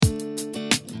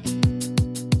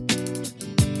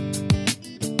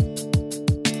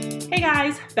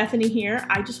guys, Bethany here.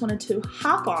 I just wanted to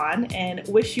hop on and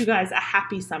wish you guys a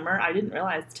happy summer. I didn't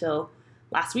realize till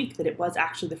last week that it was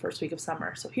actually the first week of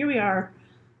summer. So here we are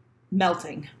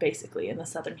melting basically in the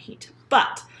southern heat.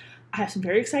 But I have some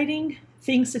very exciting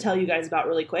things to tell you guys about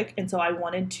really quick. And so I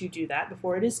wanted to do that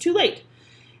before it is too late.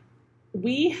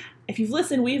 If you've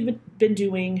listened, we've been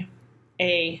doing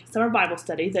a summer Bible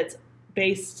study that's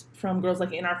based from Girls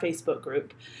Like in our Facebook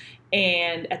group.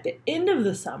 And at the end of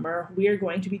the summer, we are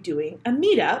going to be doing a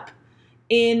meetup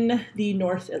in the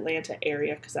North Atlanta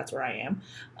area, because that's where I am.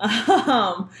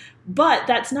 But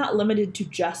that's not limited to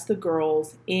just the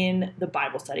girls in the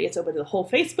Bible study. It's open to the whole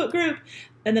Facebook group,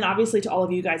 and then obviously to all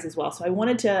of you guys as well. So I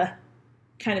wanted to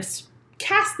kind of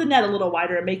cast the net a little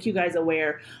wider and make you guys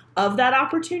aware of that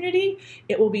opportunity.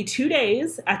 It will be 2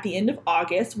 days at the end of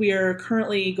August. We are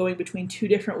currently going between 2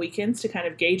 different weekends to kind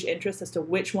of gauge interest as to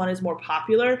which one is more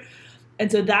popular.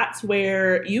 And so that's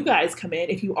where you guys come in.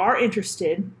 If you are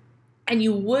interested and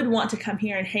you would want to come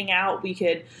here and hang out,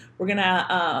 we're going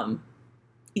to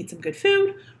eat some good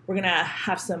food. We're going to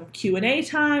have some Q&A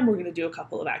time. We're going to do a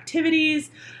couple of activities.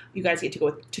 You guys get to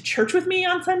go to church with me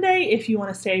on Sunday if you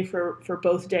want to stay for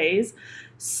both days.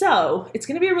 So it's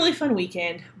going to be a really fun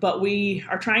weekend, but we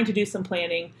are trying to do some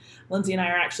planning. Lindsay and I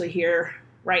are actually here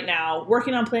right now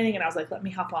working on planning, and I was like, let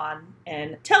me hop on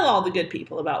and tell all the good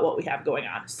people about what we have going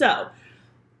on. So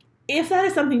if that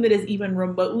is something that is even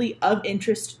remotely of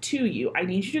interest to you, I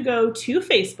need you to go to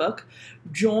Facebook,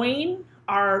 join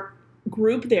our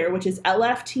group there, which is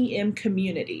LFTM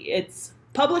Community. It's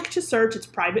public to search, it's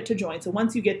private to join. So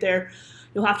once you get there,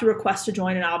 you'll have to request to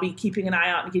join, and I'll be keeping an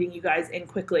eye out and getting you guys in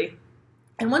quickly.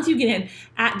 And once you get in,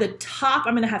 at the top,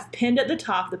 I'm going to have pinned at the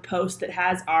top the post that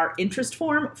has our interest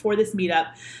form for this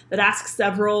meetup that asks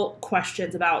several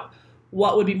questions about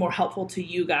what would be more helpful to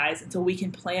you guys. And so we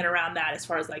can plan around that as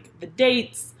far as like the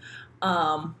dates,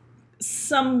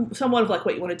 somewhat of like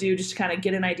what you want to do, just to kind of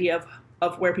get an idea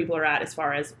of where people are at as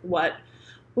far as what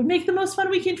would make the most fun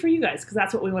weekend for you guys. Because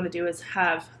that's what we want to do, is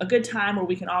have a good time where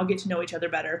we can all get to know each other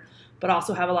better, but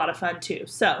also have a lot of fun too.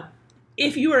 So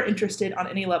if you are interested on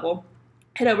any level,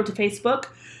 head over to Facebook,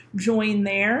 join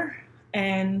there,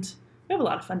 and we have a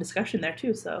lot of fun discussion there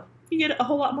too, so you get a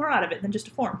whole lot more out of it than just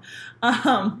a form.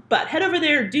 But head over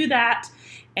there, do that,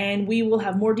 and we will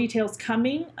have more details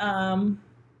coming.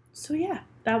 So yeah,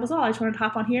 that was all. I just wanted to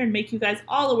hop on here and make you guys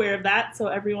all aware of that so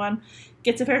everyone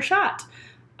gets a fair shot.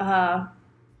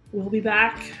 We'll be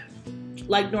back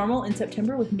like normal in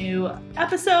September with new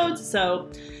episodes, so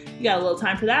you got a little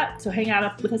time for that. So hang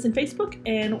out with us in Facebook,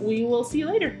 and we will see you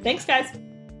later. Thanks, guys.